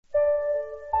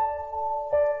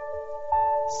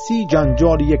30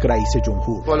 جنجال یک رئیس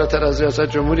جمهور. بالاتر از ریاست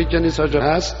جمهوری که نیست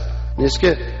هست نیست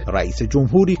که رئیس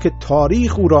جمهوری که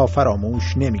تاریخ او را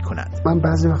فراموش نمی کند. من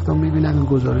بعضی وقتا میبینم این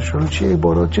گزارش‌ها رو، چه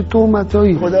عبارات، چه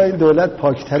تهمتایی. خدا این دولت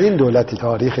پاکترین دولت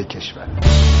تاریخ کشور.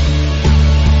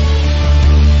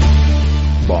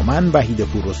 با من وحید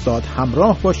پوراستاد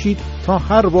همراه باشید تا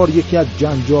هر بار یکی از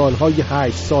جنجال‌های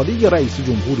 8 ساله رئیس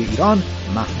جمهور ایران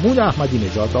محمود احمدی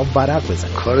نژاد را ورق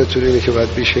بزنید. کارتون اینه که باید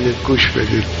بشینید گوش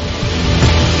بدید.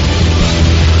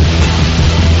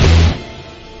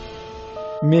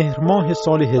 مهر ماه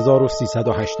سال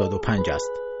 1385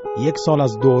 است. 1 سال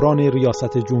از دوران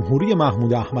ریاست جمهوری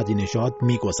محمود احمدی نژاد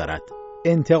می‌گذرد.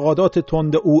 انتقادات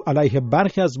تند او علیه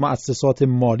برخی از مؤسسات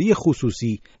مالی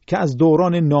خصوصی که از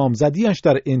دوران نامزدیش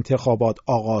در انتخابات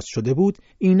آغاز شده بود،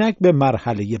 اینک به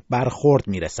مرحله برخورد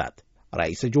می‌رسد.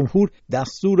 رئیس جمهور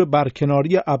دستور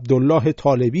برکناری عبدالله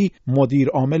طالبی،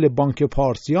 مدیرعامل بانک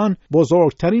پارسیان،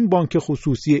 بزرگترین بانک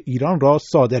خصوصی ایران را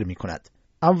صادر می‌کند.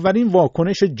 اولین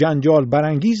واکنش جنجال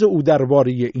برانگیز او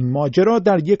درباره این ماجرا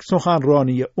در یک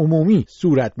سخنرانی عمومی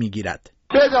صورت می‌گیرد.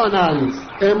 بدانند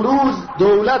امروز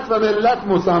دولت و ملت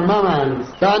مصممند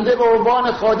بنده به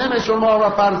عنوان خادم شما و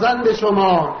فرزند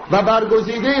شما و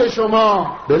برگزیده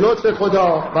شما به لطف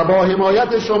خدا و با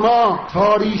حمایت شما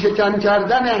تا ریشه‌کن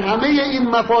کردن همه این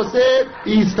مفاسد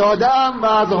ایستادم و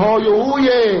از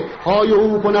های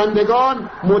او کنندگان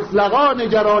مطلقا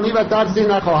نگرانی و ترسی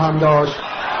نخواهم داشت.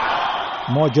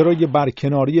 ماجرای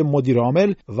برکناری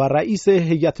مدیرعامل و رئیس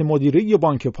هیئت مدیره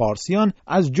بانک پارسیان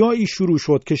از جایی شروع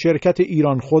شد که شرکت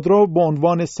ایران خودرو به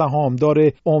عنوان سهامدار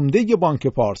عمده بانک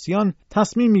پارسیان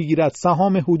تصمیم می‌گیرد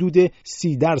سهام حدود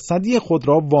 30% خود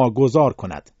را واگذار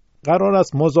کند. قرار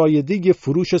است مزایده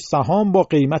فروش سهام با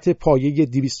قیمت پایه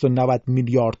 290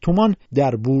 میلیارد تومان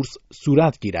در بورس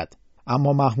صورت گیرد.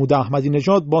 اما محمود احمدی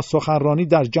نژاد با سخنرانی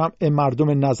در جمع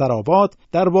مردم نظرآباد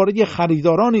درباره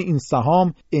خریداران این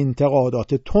سهام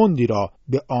انتقادات تندی را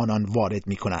به آنان وارد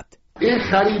می‌کند. این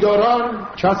خریداران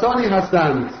کسانی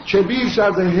هستند که بیش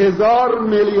از 1000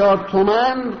 میلیارد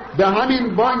تومان به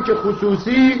همین بانک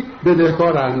خصوصی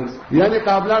بدهکارند. یعنی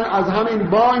قبلا از همین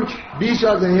بانک بیش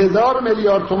از 1000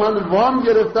 میلیارد تومان وام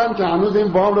گرفتن که هنوز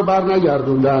این وام رو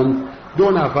برنگردوندن.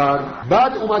 2 نفر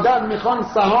بعد اومدن میخوان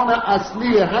سهام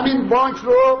اصلی همین بانک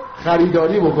رو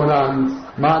خریداری بکنند.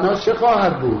 معناش چه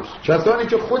خواهد بود؟ کسانی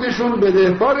که خودشون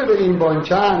بدهکار به این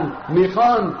بانکن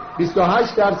میخوان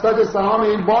 28% سهام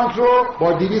این بانک رو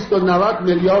با 290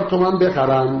 میلیارد تومان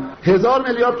بخرن. 1000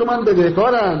 میلیارد تومان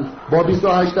بدهکارند، با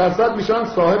 28% میشن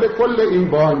صاحب کل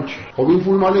این بانک. خب این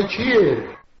پول مال کیه؟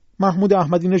 محمود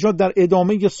احمدی نژاد در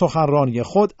ادامه سخنرانی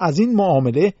خود از این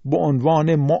معامله به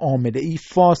عنوان معامله‌ای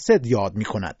فاسد یاد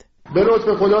می‌کند. به لطف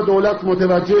خدا دولت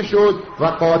متوجه شد و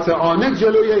قاطعانه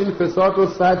جلوی این فساد رو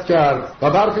سد کرد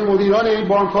و برخی مدیران این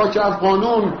بانک‌ها که از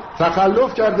قانون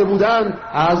تخلف کرده بودند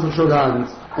عزل شدند.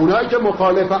 اونایی که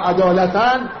مخالف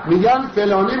عدالتن میگن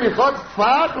فلانی میخواد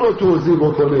فقر رو توزیع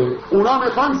بکنه، اونا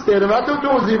میخوان ثروت رو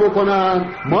توزیع بکنن،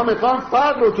 ما میخوان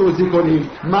فقر رو توزیع کنیم.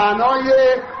 معنای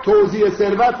توزیع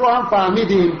ثروت رو هم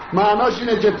فهمیدیم، معناش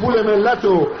اینه که پول ملت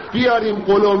رو بیاریم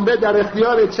قلمبه در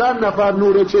اختیار چند نفر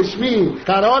نور چشمی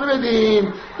قرار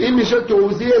بدیم، این میشه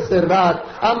توزیع ثروت.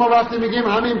 اما وقتی میگیم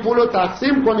همین پول رو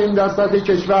تقسیم کنیم در سطح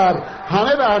کشور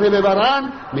همه بهره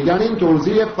ببرن، میگن این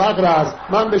توزیع فقر است.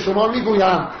 من به شما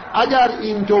میگویم اگر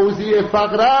این توزیع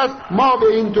فقر است، ما به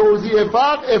این توزیع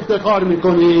فقر افتخار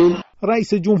میکنیم.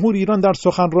 رئیس جمهور ایران در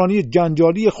سخنرانی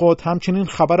جنجالی خود همچنین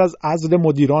خبر از عزل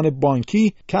مدیران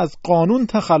بانکی که از قانون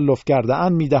تخلف کرده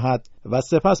اند میدهد و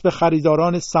سپس به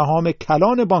خریداران سهام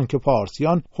کلان بانک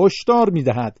پارسیان هشدار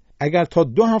میدهد اگر تا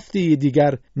 2 هفته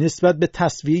دیگر نسبت به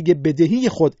تسویه بدهی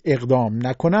خود اقدام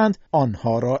نکنند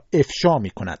آنها را افشا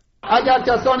میکند. اگر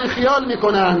کسانی خیال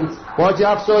میکنند با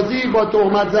جفسازی، با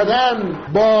تهمت زدن،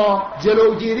 با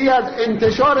جلوگیری از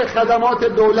انتشار خدمات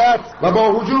دولت و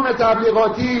با هجوم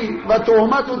تبلیغاتی و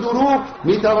تهمت و دروغ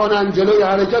میتوانند جلوی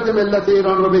حرکت ملت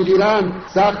ایران رو بگیرند،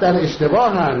 سخت در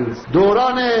اشتباهند.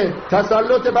 دوران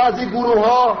تسلط بعضی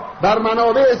گروه‌ها بر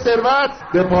منابع ثروت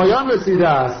به پایان رسیده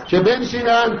است که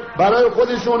بنشینند برای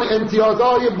خودشون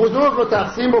امتیازهای بزرگ رو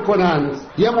تقسیم بکنند.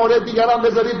 یه مورد دیگر هم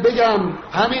بذارید بگم،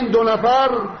 همین 2 نفر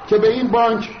که به این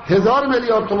بانک 1000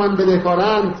 میلیارد تومان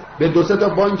بدهکارند، به 2-3 تا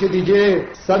بانک دیگه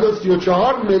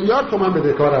 134 میلیارد تومان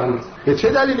بدهکارند. به چه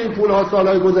دلیل این پول‌ها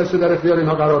سالهای گذشته در اختیار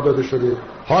اینها قرار داده شده؟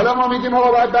 حالا ما میگیم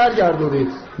آقا باید برگردونید.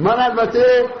 من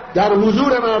البته در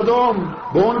حضور مردم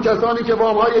به اون کسانی که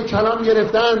وام‌های کلان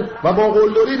گرفتن و با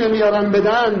قلدری نمیارن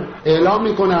بدن اعلام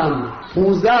میکنم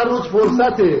 15 روز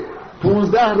فرصته،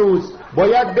 15 روز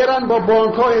باید برن با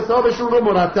بانک ها حسابشون رو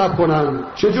مرتب کنن.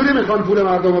 چجوری میخوان پول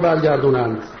مردم رو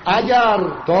برگردونن؟ اگر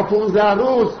تا 15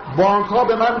 روز بانک ها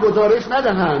به من گزارش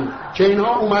ندهند که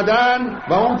اینها اومدن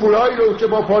و اون پولایی رو که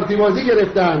با پارتی بازی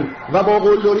گرفتن و با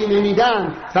قلدری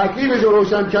نمیدن تکلیفش رو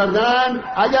روشن کردن،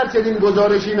 اگر چنین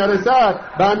گزارشی نرسد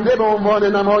بنده به عنوان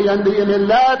نماینده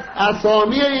ملت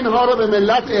اسامی اینها رو به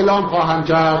ملت اعلام خواهم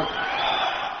کرد.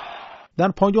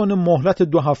 در پایان مهلت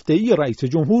 2 هفته‌ای رئیس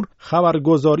جمهور،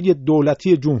 خبرگزاری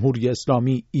دولتی جمهوری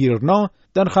اسلامی ایرنا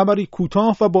در خبری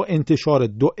کوتاه و با انتشار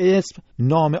 2 اسم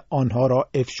نام آنها را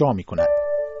افشا می‌کند.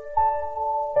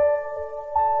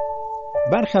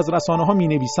 برخی از رسانه‌ها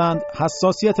می‌نویسند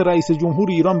حساسیت رئیس جمهور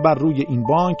ایران بر روی این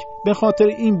بانک به خاطر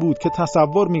این بود که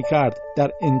تصور می‌کرد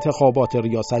در انتخابات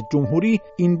ریاست جمهوری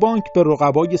این بانک به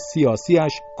رقبای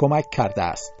سیاسیش کمک کرده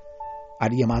است.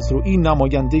 علی مزروعی،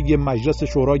 نماینده مجلس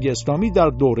شورای اسلامی در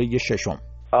دوره 6.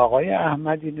 آقای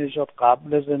احمدی نژاد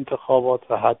قبل از انتخابات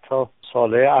و حتی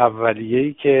سالهای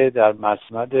اولیه‌ای که در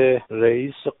مسند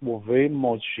رئیس قوه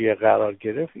مجریه قرار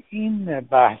گرفت، این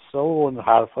بحث‌ها و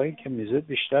حرفایی که میزد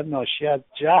بیشتر ناشی از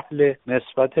جهل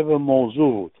نسبت به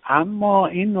موضوع بود. اما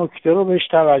این نکته رو بهش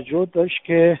توجه داشت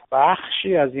که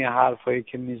بخشی از این حرفایی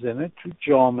که میزنه تو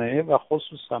جامعه و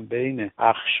خصوصا بین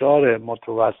اقشار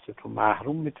متوسط و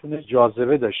محروم میتونه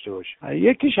جاذبه داشته باشه.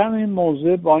 یکیش همین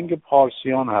موضوع بانک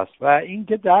پارسیان هست و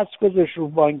اینکه دست گذاشت رو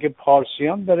بانک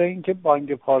پارسیان برای اینکه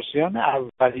بانک پارسیان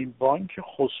اولین بانک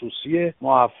خصوصی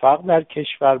موفق در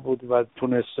کشور بود و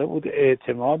تونسته بود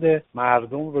اعتماد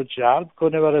مردم رو جلب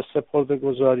کنه برای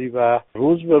سپرده‌گذاری و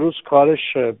روز به روز کارش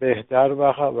بهتر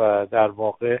و در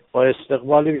واقع با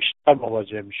استقبال بیشتر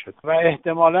مواجه میشد و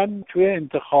احتمالاً توی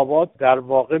انتخابات در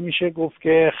واقع میشه گفت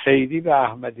که خیلی به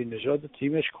احمدی نژاد و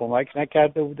تیمش کمک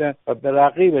نکرده بودن و به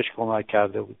رقیبش کمک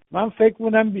کرده بود. من فکر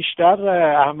می‌کنم بیشتر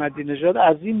احمدی نژاد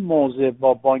از این موضوع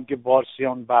با بانک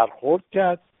پارسیان برخورد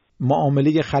کرد.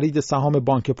 معامله خرید سهام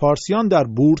بانک پارسیان در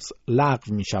بورس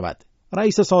لغو می شود.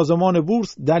 رئیس سازمان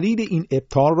بورس دلیل این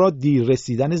ابطال را دیر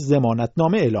رسیدن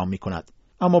ضمانتنامه اعلام می کند.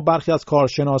 اما برخی از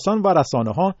کارشناسان و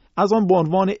رسانه‌ها از آن به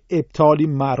عنوان ابطالی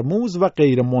مرموز و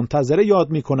غیر منتظره یاد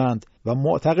می کنند و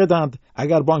معتقدند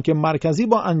اگر بانک مرکزی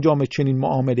با انجام چنین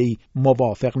معامله‌ای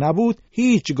موافق نبود،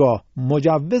 هیچگاه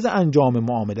مجوز انجام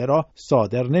معامله را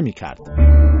صادر نمی کرد.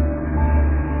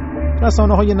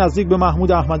 رسانه‌های نزدیک به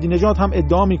محمود احمدی نژاد هم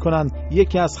ادعا می‌کنند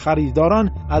یکی از خریداران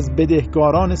از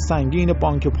بدهکاران سنگین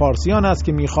بانک پارسیان است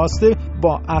که می‌خواسته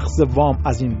با اخذ وام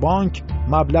از این بانک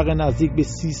مبلغ نزدیک به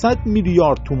 300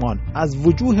 میلیارد تومان از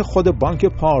وجوه خود بانک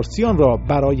پارسیان را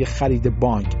برای خرید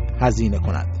بانک هزینه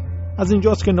کند. از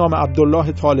اینجاست که نام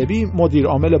عبدالله طالبی،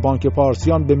 مدیرعامل بانک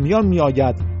پارسیان، به میان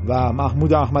می‌آید و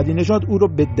محمود احمدی نژاد او را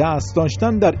به دست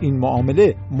داشتن در این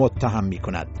معامله متهم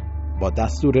می‌کند. با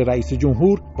دستور رئیس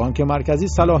جمهور، بانک مرکزی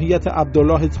صلاحیت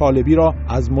عبدالله طالبی را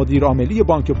از مدیرعاملی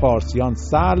بانک پارسیان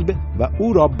سلب و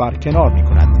او را برکنار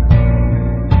می‌کند.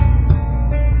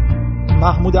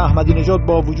 محمود احمدی نژاد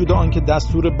با وجود آنکه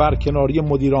دستور برکناری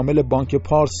مدیرعامل بانک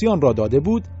پارسیان را داده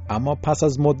بود، اما پس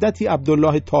از مدتی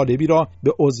عبدالله طالبی را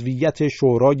به عضویت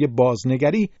شورای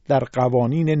بازنگری در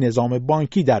قوانین نظام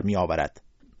بانکی در می‌آورد.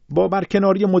 با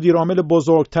برکناری مدیرعامل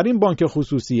بزرگترین بانک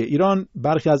خصوصی ایران،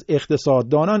 برخی از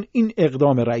اقتصاددانان این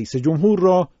اقدام رئیس جمهور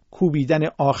را کوبیدن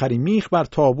آخرین میخ بر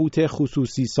تابوت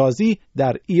خصوصی سازی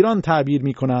در ایران تعبیر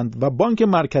می کنند و بانک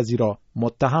مرکزی را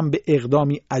متهم به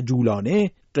اقدامی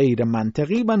عجولانه، غیر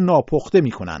منطقی و ناپخته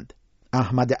می کنند.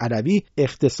 احمد علوی،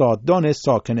 اقتصاددان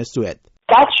ساکن سوئد: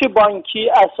 بخش بانکی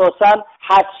اساساً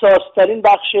حساس‌ترین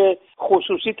بخش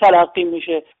خصوصی تلقی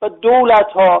میشه و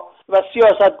دولت‌ها و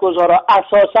سیاستگزارا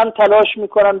اساساً تلاش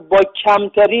میکنن با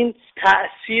کمترین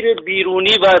تأثیر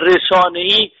بیرونی و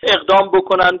رسانه‌ای اقدام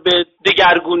بکنن به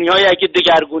دگرگونی‌های اگه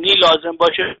دگرگونی لازم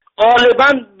باشه. غالباً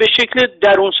به شکل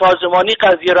درون سازمانی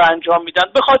قضیه را انجام میدن،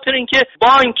 به خاطر اینکه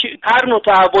بانک هر نوع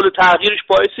تحول و تغییرش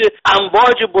باعث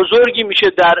امواج بزرگی میشه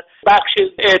در بخش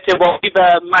اعتباری و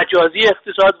مجازی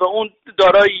اقتصاد و اون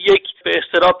دارای یک به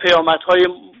اصطلاح پیامدهای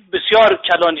بسیار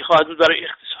کلانی خواهد بود برای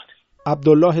اقتصاد.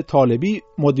 عبدالله طالبی،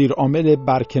 مدیر عامل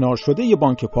برکنار شده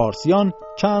بانک پارسیان،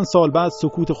 چند سال بعد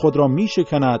سکوت خود را می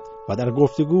شکند و در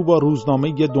گفتگو با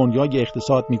روزنامه دنیای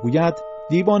اقتصاد می گوید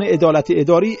دیوان عدالت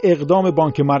اداری اقدام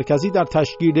بانک مرکزی در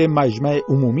تشکیل مجموعه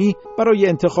عمومی برای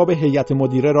انتخاب هیئت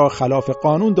مدیره را خلاف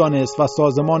قانون دانست و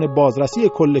سازمان بازرسی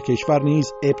کل کشور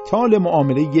نیز ابطال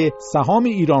معامله سهام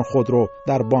ایران خودرو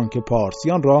در بانک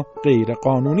پارسیان را غیر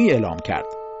قانونی اعلام کرد.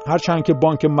 هرچند که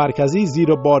بانک مرکزی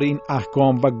زیر بار این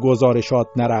احکام و گزارشات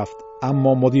نرفت،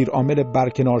 اما مدیر عامل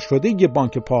برکنار شده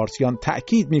بانک پارسیان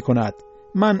تأکید می کند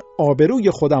من آبروی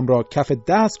خودم را کف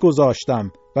دست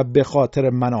گذاشتم و به خاطر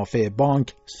منافع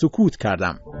بانک سکوت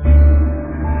کردم.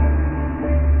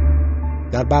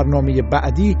 در برنامه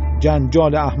بعدی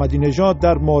جنجال احمدی نژاد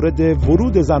در مورد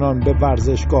ورود زنان به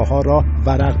ورزشگاه‌ها را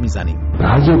ورق می‌زنیم.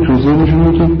 بعضی تو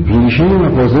ذهنشونه که ریشه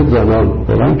مفاسد زنان،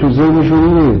 واقعا تو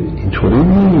ذهنشونه اینطوری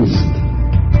نیست.